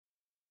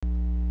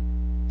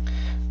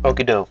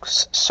Okie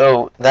dokes.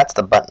 So that's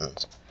the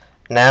buttons.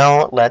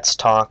 Now let's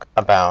talk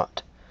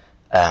about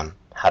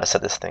how to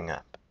set this thing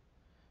up.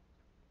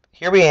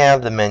 Here we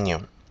have the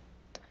menu.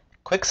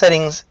 Quick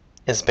settings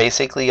is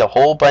basically a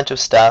whole bunch of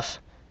stuff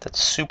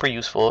that's super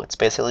useful. It's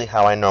basically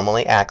how I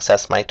normally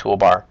access my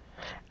toolbar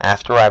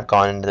after I've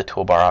gone into the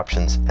toolbar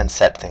options and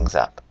set things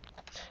up.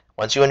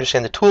 Once you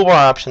understand the toolbar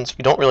options,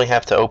 you don't really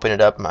have to open it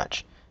up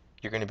much.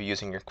 You're going to be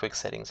using your quick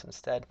settings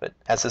instead, but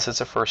as this is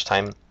the first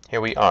time,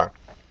 here we are.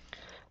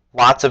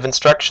 Lots of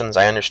instructions,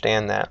 I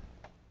understand that.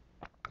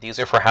 These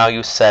are for how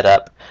you set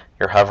up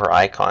your hover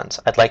icons.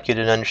 I'd like you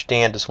to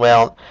understand as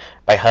well,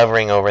 by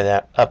hovering over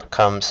that, up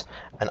comes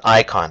an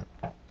icon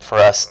for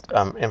us,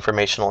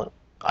 informational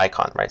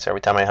icon, right? So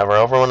every time I hover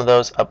over one of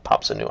those, up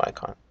pops a new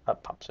icon,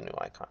 up pops a new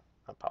icon,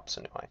 up pops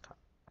a new icon,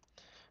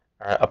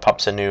 or up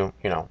pops a new,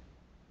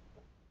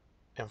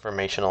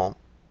 informational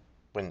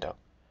window.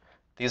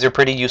 These are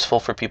pretty useful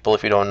for people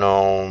if you don't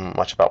know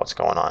much about what's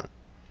going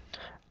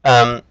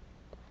on.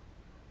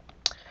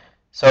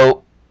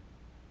 So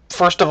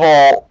first of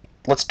all,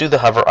 let's do the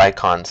hover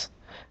icons.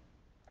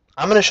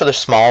 I'm going to show the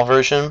small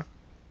version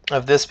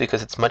of this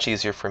because it's much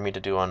easier for me to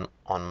do on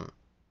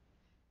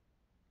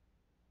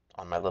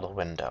my little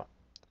window.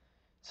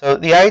 So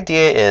the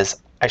idea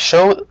is I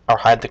show or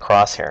hide the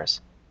crosshairs.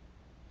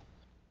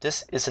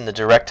 This is in the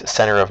direct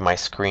center of my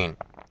screen.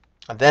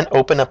 I then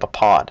open up a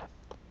pod.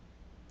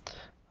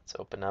 Let's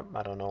open up,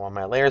 I don't know why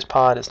my layers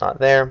pod is not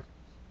there.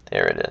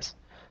 There it is.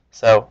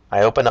 So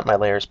I open up my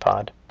layers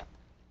pod.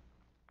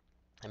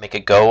 I make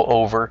it go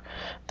over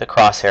the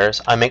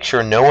crosshairs. I make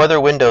sure no other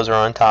windows are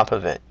on top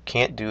of it.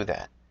 Can't do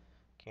that.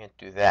 Can't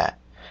do that.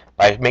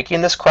 By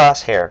making this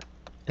crosshair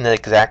in the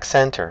exact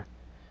center,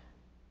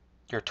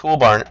 your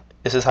toolbar,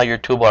 this is how your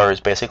toolbar is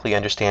basically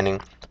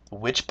understanding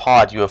which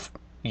pod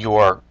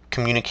you're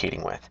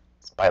communicating with.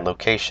 It's by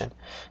location.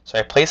 So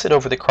I place it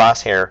over the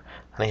crosshair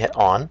and I hit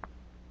on,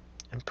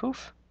 and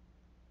poof,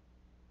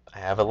 I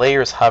have a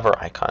layers hover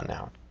icon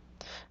now.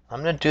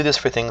 I'm going to do this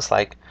for things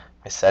like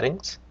my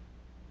settings,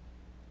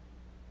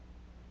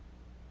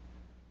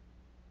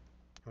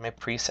 my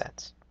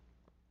presets.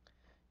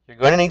 You're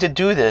going to need to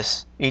do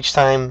this each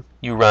time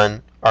you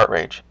run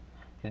Artrage.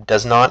 It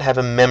does not have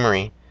a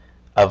memory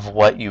of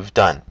what you've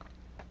done.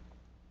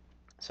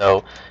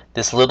 So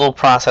this little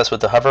process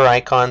with the hover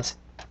icons,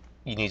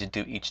 you need to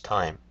do each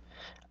time.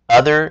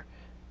 Other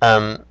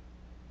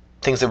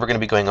things that we're going to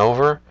be going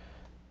over,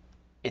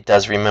 it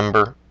does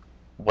remember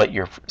what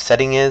your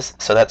setting is,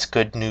 so that's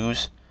good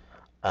news.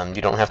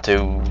 You don't have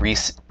to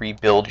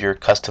rebuild your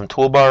custom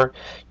toolbar.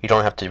 You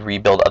don't have to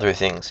rebuild other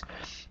things.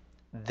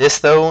 This,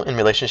 though, in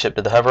relationship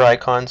to the hover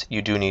icons,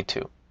 you do need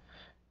to.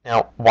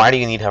 Now, why do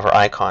you need hover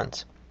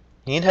icons?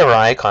 You need hover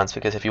icons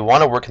because if you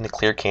want to work in the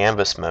clear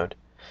canvas mode,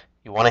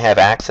 you want to have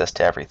access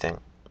to everything.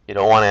 You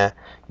don't want to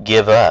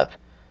give up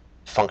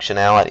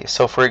functionality.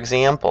 So, for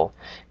example,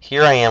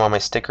 here I am on my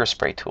sticker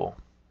spray tool.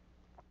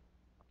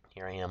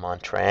 Here I am on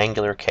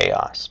triangular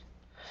chaos.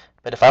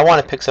 But if I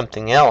want to pick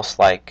something else,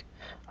 like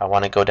I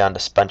want to go down to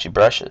spongy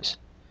brushes,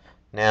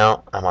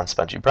 now I'm on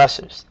spongy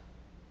brushes.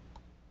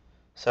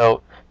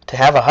 So to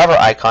have a hover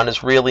icon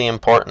is really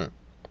important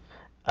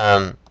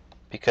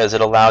because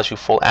it allows you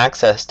full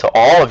access to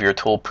all of your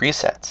tool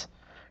presets,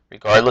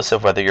 regardless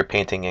of whether you're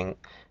painting in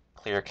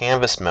clear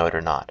canvas mode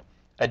or not.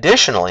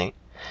 Additionally,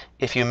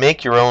 if you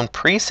make your own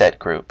preset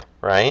group,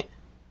 right?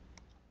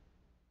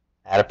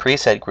 Add a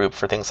preset group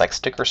for things like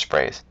sticker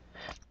sprays.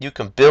 You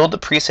can build a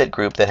preset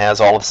group that has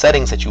all the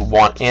settings that you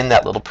want in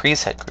that little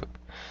preset group.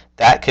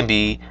 That can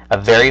be a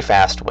very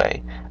fast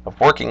way of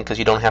working because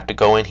you don't have to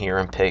go in here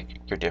and pick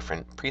your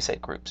different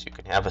preset groups. You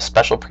can have a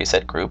special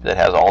preset group that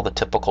has all the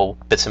typical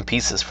bits and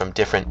pieces from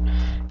different,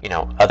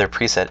 other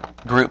preset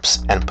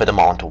groups and put them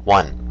all into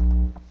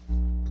one.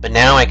 But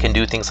now I can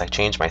do things like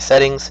change my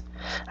settings.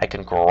 I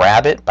can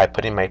grab it by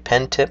putting my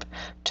pen tip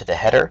to the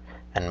header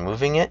and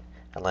moving it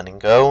and letting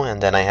go,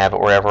 and then I have it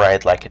wherever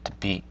I'd like it to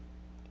be.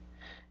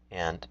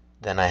 And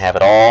then I have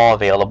it all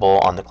available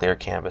on the clear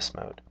canvas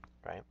mode,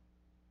 right?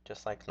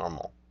 Just like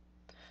normal.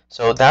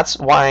 So that's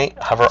why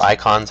hover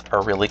icons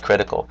are really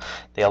critical.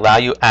 They allow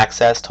you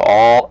access to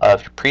all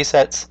of your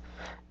presets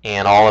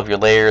and all of your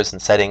layers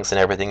and settings and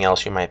everything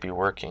else you might be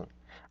working.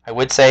 I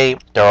would say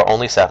there are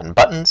only 7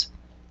 buttons.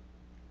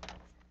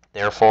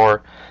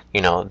 Therefore,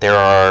 there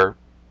are,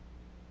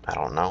 I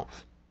don't know,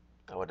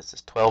 what is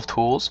this, 12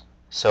 tools?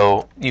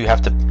 So you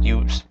have to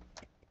use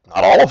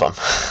not all of them.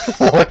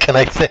 What can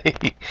I say?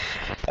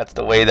 That's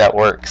the way that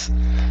works.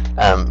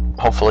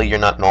 Hopefully you're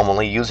not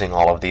normally using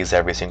all of these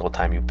every single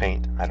time you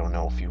paint. I don't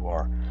know if you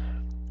are.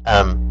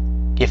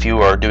 If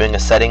you are doing a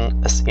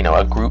setting,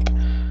 a group,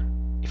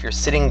 if you're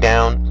sitting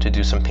down to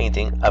do some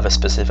painting of a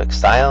specific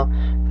style,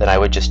 then I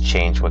would just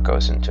change what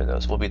goes into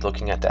those. We'll be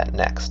looking at that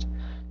next.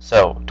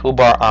 So,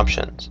 toolbar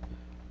options.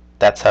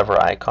 That's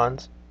hover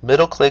icons.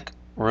 Middle click,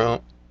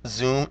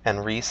 zoom, and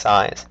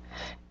resize.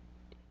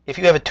 If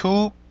you have a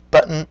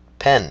 2-button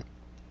pen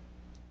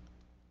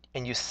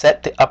and you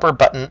set the upper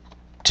button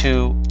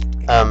to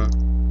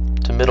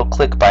middle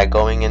click by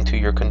going into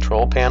your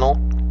control panel,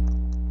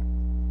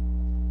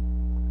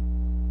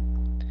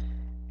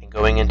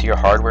 going into your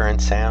hardware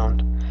and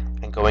sound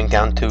and going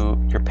down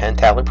to your pen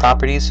tablet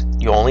properties,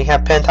 you only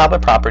have pen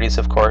tablet properties,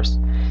 of course,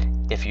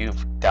 if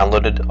you've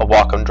downloaded a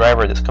Wacom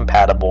driver that's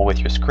compatible with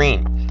your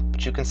screen.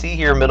 But you can see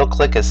here middle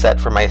click is set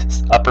for my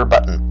upper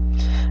button.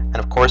 And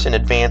of course in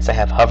advanced I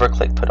have hover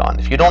click put on.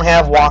 If you don't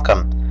have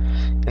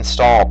Wacom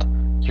installed,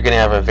 you're going to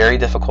have a very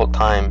difficult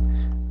time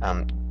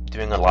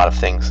doing a lot of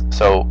things.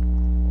 So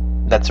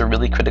that's a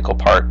really critical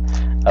part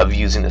of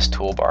using this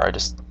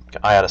toolbar.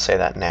 I ought to say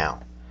that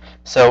now.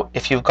 So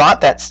if you've got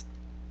that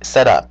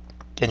set up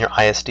in your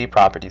ISD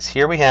properties,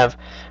 here we have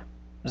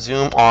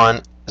zoom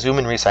on, zoom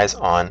and resize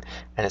on,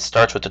 and it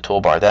starts with the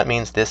toolbar. That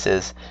means this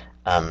is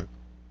a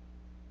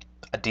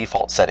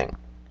default setting.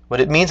 What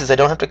it means is I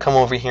don't have to come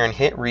over here and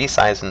hit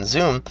resize and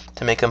zoom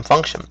to make them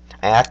function.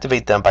 I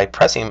activate them by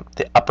pressing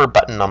the upper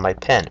button on my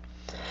pen.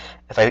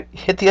 If I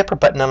hit the upper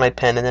button on my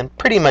pen and then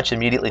pretty much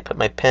immediately put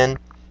my pen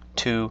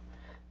to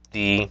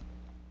the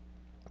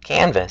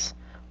canvas,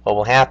 what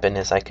will happen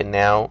is I can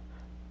now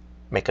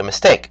make a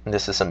mistake, and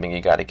this is something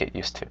you got to get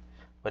used to.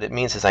 What it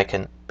means is I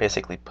can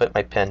basically put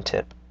my pen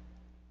tip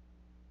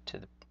to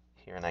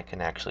here, and I can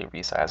actually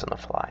resize on the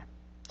fly.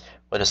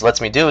 What this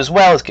lets me do as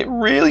well is get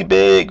really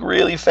big,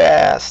 really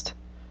fast.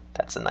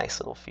 That's a nice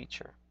little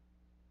feature.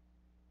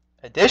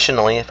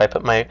 Additionally, if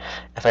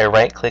I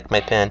right-click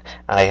my pen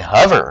and I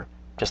hover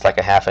just like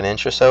a ½ an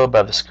inch or so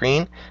above the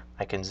screen,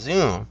 I can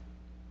zoom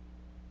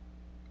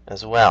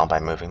as well by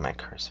moving my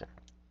cursor.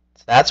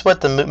 So that's what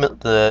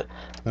the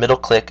middle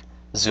click,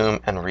 zoom,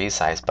 and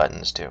resize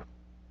buttons do.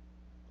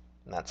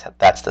 And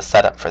that's the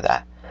setup for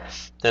that.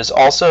 There's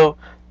also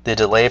the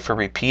delay for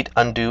repeat,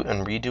 undo,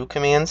 and redo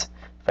commands.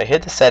 If I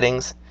hit the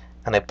settings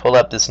and I pull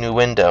up this new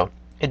window,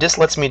 it just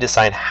lets me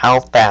decide how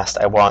fast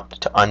I want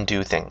to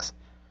undo things,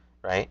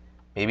 right?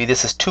 Maybe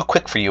this is too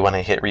quick for you when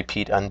I hit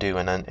repeat, undo,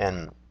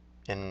 and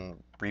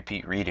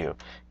repeat, redo.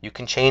 You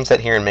can change that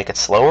here and make it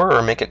slower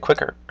or make it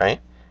quicker, right?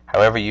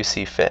 However you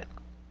see fit.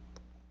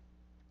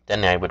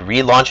 Then I would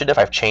relaunch it if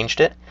I've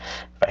changed it.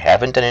 If I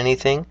haven't done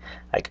anything,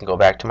 I can go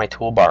back to my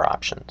toolbar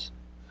options.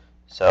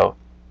 So,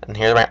 and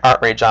here are my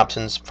Artrage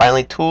options.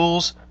 Finally,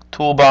 tools,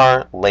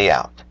 toolbar,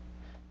 layout.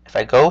 If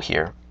I go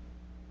here,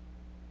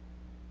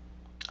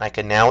 I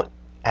can now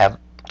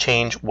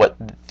change what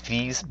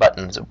these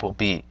buttons will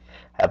be.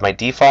 I have my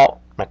default,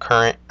 my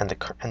current, and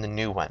the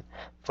new one.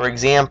 For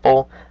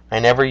example, I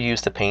never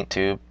use the paint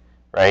tube,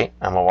 right?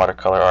 I'm a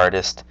watercolor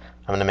artist.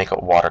 I'm going to make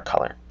it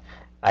watercolor.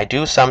 I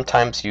do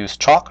sometimes use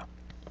chalk,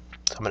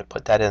 so I'm going to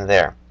put that in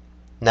there.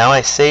 Now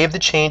I save the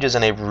changes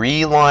and I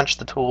relaunch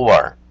the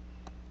toolbar.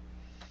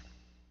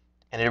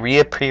 And it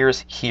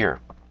reappears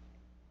here.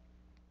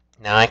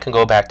 Now I can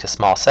go back to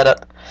small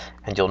setup,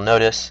 and you'll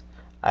notice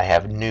I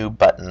have new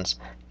buttons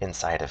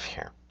inside of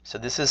here. So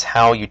this is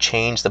how you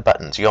change the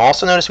buttons. You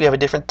also notice we have a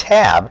different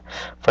tab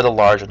for the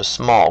large or the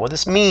small. What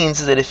this means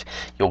is that if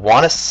you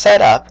want to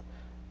set up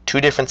two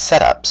different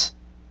setups,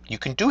 you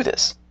can do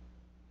this.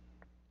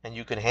 And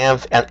you can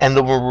have, and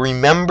it will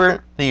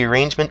remember the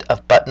arrangement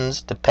of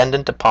buttons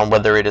dependent upon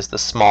whether it is the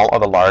small or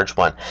the large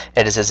one.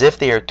 It is as if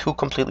they are two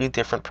completely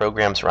different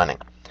programs running.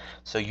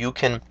 So you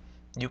can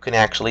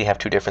actually have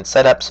two different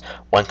setups.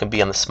 One can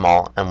be on the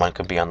small and one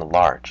can be on the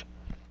large.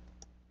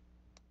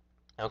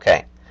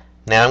 Okay,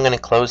 now I'm going to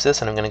close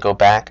this and I'm going to go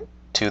back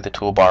to the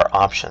toolbar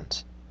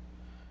options.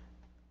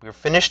 We're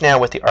finished now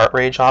with the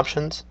Artrage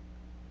options.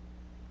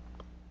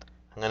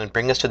 I'm going to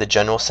bring us to the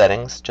general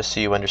settings just so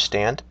you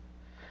understand.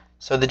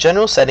 So the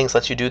general settings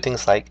lets you do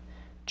things like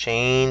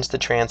change the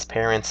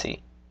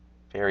transparency.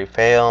 Very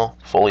pale,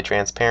 fully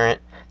transparent,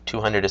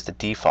 200 is the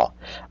default.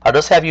 I'll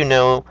just have you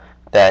know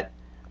that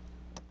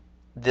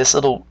this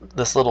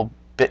little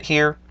bit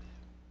here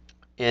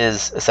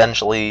is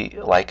essentially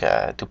like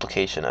a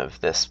duplication of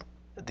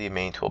the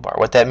main toolbar.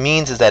 What that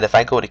means is that if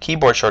I go to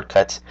keyboard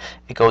shortcuts,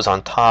 it goes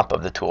on top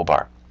of the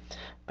toolbar.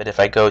 But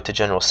if I go to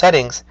general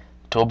settings,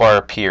 the toolbar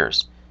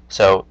appears.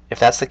 So if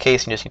that's the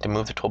case, you just need to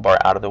move the toolbar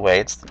out of the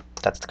way.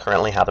 That's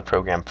currently how the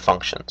program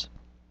functions.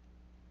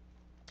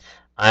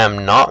 I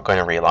am not going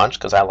to relaunch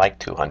because I like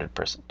 200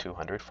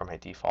 for my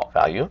default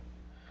value.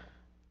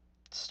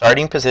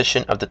 Starting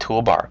position of the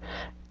toolbar.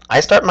 I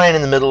start mine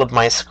in the middle of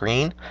my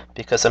screen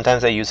because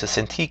sometimes I use a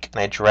Cintiq and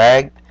I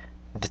drag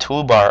the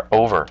toolbar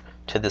over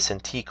to the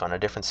Cintiq on a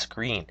different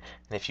screen.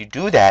 And if you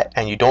do that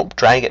and you don't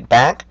drag it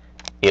back,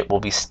 it will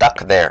be stuck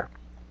there.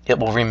 It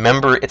will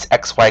remember its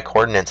XY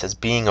coordinates as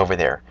being over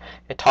there.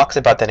 It talks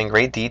about that in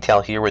great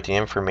detail here with the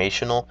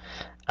informational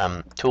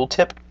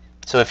tooltip.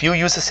 So if you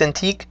use a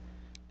Cintiq,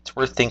 it's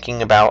worth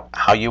thinking about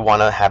how you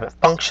want to have it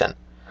function.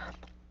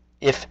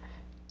 If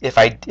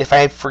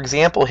I, for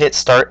example, hit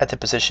start at the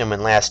position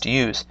when last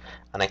used,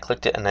 and I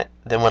clicked it, and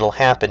then what will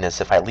happen is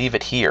if I leave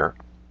it here,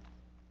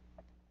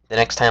 the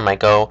next time I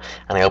go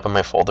and I open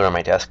my folder on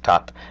my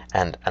desktop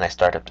and I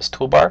start up this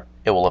toolbar,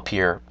 it will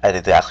appear at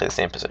exactly the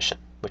same position,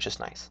 which is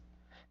nice.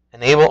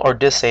 Enable or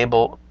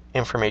disable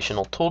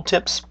informational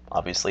tooltips.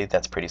 Obviously,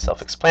 that's pretty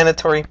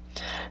self-explanatory.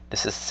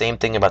 This is the same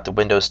thing about the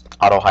Windows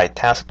Auto Hide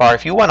taskbar.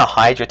 If you want to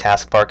hide your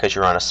taskbar because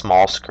you're on a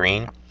small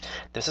screen,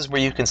 this is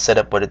where you can set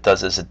up what it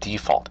does as a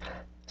default.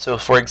 So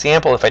for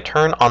example, if I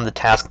turn on the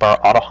taskbar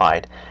auto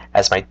hide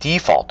as my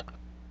default,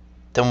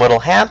 then what will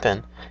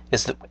happen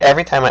is that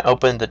every time I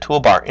open the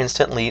toolbar,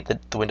 instantly the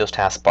Windows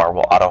taskbar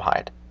will auto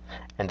hide,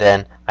 and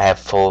then I have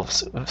full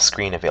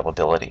screen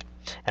availability.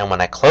 And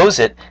when I close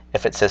it,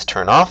 if it says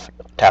turn off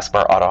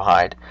taskbar auto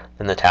hide,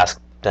 then the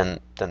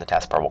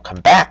taskbar will come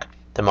back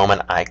the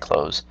moment I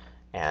close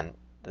and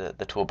the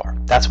toolbar.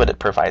 That's what it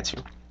provides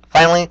you.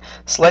 Finally,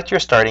 select your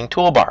starting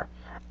toolbar.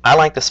 I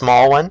like the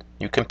small one.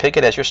 You can pick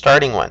it as your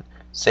starting one.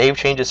 Save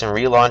changes and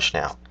relaunch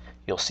now.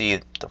 You'll see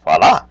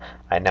voila,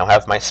 I now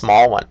have my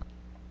small one.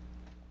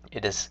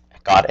 It is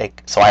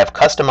so I have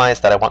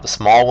customized that I want the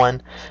small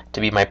one to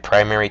be my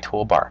primary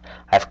toolbar.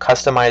 I've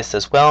customized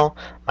as well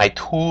my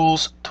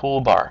tools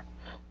toolbar,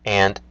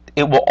 and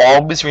it will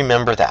always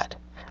remember that.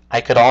 I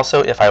could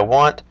also, if I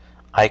want,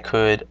 I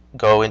could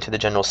go into the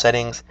general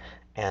settings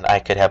and I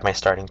could have my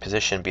starting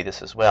position be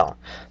this as well.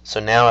 So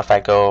now if I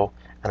go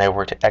and I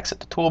were to exit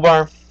the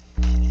toolbar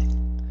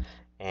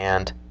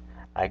and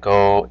I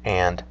go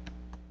and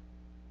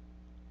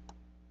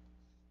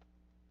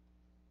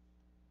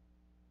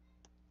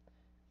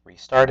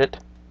restart it,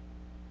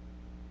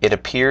 it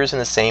appears in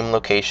the same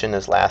location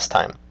as last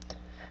time,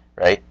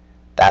 right?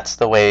 That's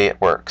the way it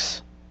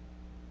works.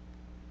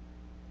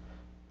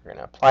 We're going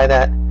to apply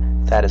that.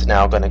 That is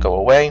now going to go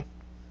away.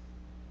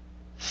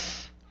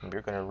 And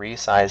we're going to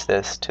resize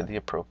this to the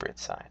appropriate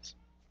size.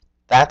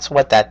 That's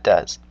what that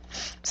does.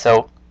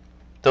 So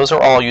those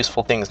are all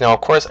useful things. Now, of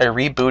course, I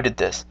rebooted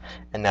this,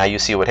 and now you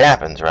see what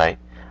happens, right?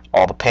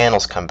 All the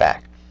panels come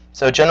back.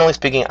 So generally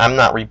speaking, I'm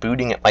not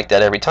rebooting it like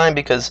that every time,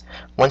 because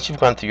once you've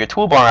gone through your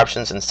toolbar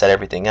options and set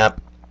everything up,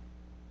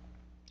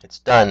 it's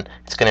done.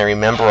 It's going to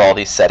remember all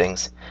these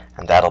settings,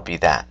 and that'll be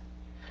that.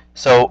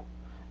 So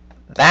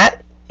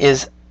that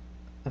is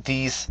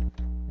these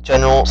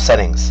general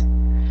settings.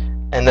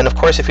 And then, of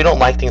course, if you don't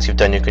like things you've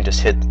done, you can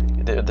just hit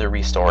the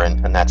restore,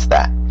 and that's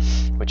that,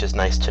 which is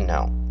nice to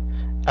know.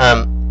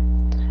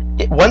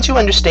 Once you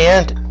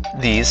understand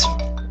these,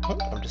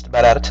 I'm just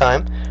about out of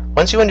time.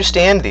 Once you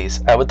understand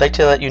these, I would like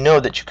to let you know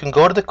that you can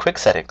go to the quick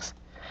settings.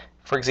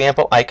 For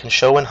example, I can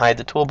show and hide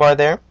the toolbar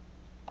there.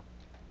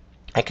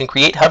 I can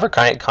create hover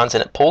icons,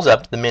 and it pulls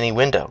up the mini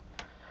window.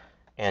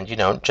 And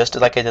just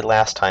like I did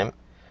last time,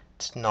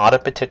 it's not a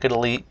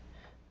particularly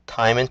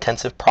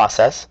time-intensive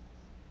process,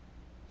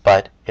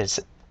 but it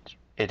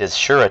is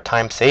sure a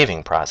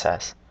time-saving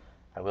process.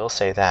 I will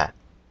say that.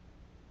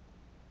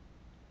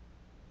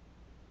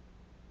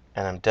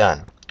 And I'm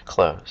done.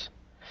 Close.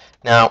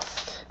 Now,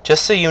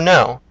 just so you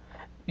know,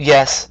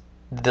 yes,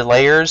 the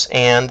layers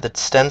and the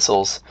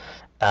stencils,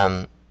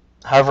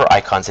 hover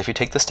icons, if you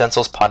take the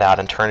stencils pod out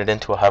and turn it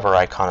into a hover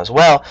icon as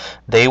well,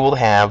 they will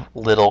have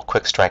little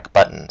quick strike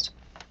buttons.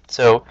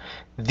 So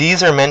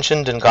these are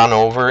mentioned and gone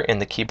over in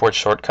the keyboard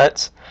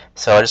shortcuts,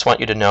 so I just want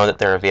you to know that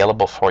they're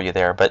available for you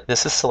there. But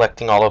this is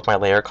selecting all of my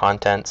layer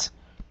contents.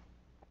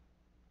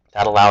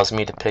 That allows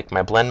me to pick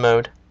my blend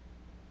mode,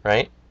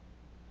 right?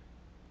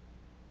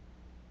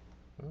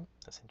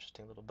 That's an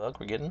interesting little bug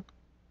we're getting.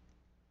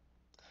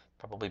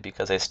 Probably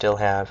because I still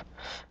have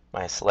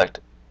my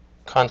select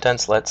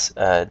contents. Let's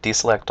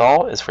deselect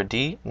all is for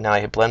D. Now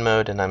I hit blend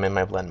mode, and I'm in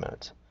my blend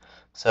modes.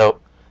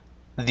 So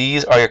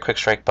these are your quick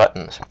strike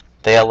buttons.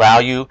 They allow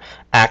you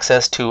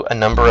access to a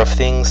number of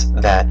things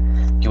that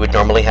you would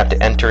normally have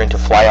to enter into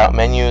flyout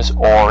menus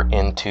or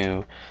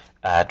into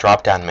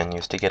drop-down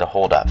menus to get a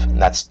hold of. And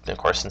that's, of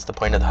course, since the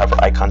point of the hover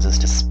icons is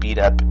to speed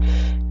up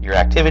your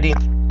activity,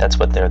 that's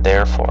what they're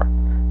there for.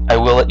 I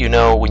will let you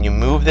know when you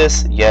move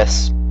this,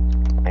 yes,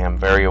 I am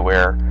very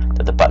aware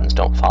that the buttons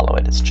don't follow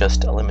it. It's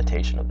just a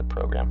limitation of the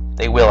program.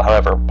 They will,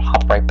 however,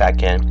 hop right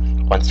back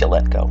in once you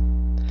let go.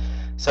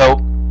 So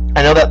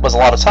I know that was a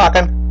lot of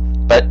talking,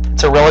 but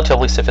it's a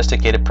relatively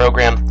sophisticated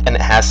program, and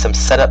it has some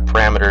setup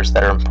parameters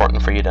that are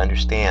important for you to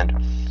understand.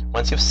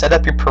 Once you've set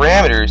up your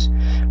parameters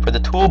for the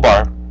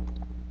toolbar,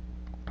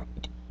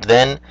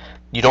 then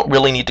you don't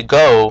really need to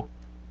go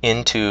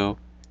into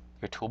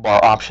your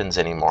toolbar options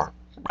anymore.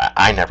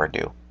 I never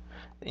do.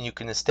 You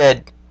can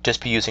instead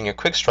just be using your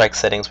quick strike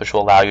settings, which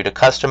will allow you to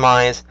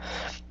customize,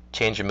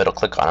 change your middle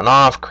click on and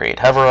off, create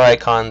hover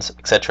icons,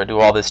 etc. Do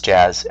all this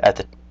jazz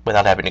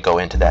without having to go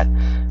into that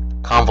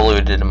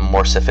convoluted and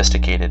more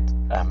sophisticated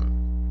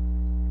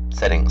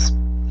settings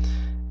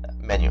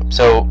menu.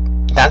 So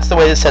that's the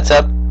way this sets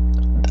up.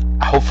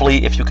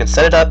 Hopefully, if you can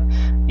set it up,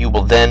 you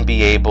will then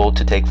be able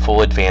to take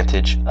full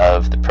advantage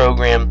of the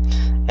program,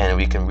 and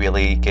we can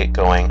really get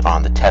going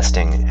on the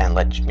testing and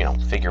let you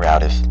figure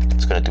out if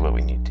it's going to do what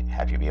we need to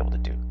have you be able to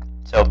do.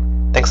 So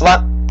thanks a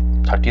lot.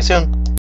 Talk to you soon.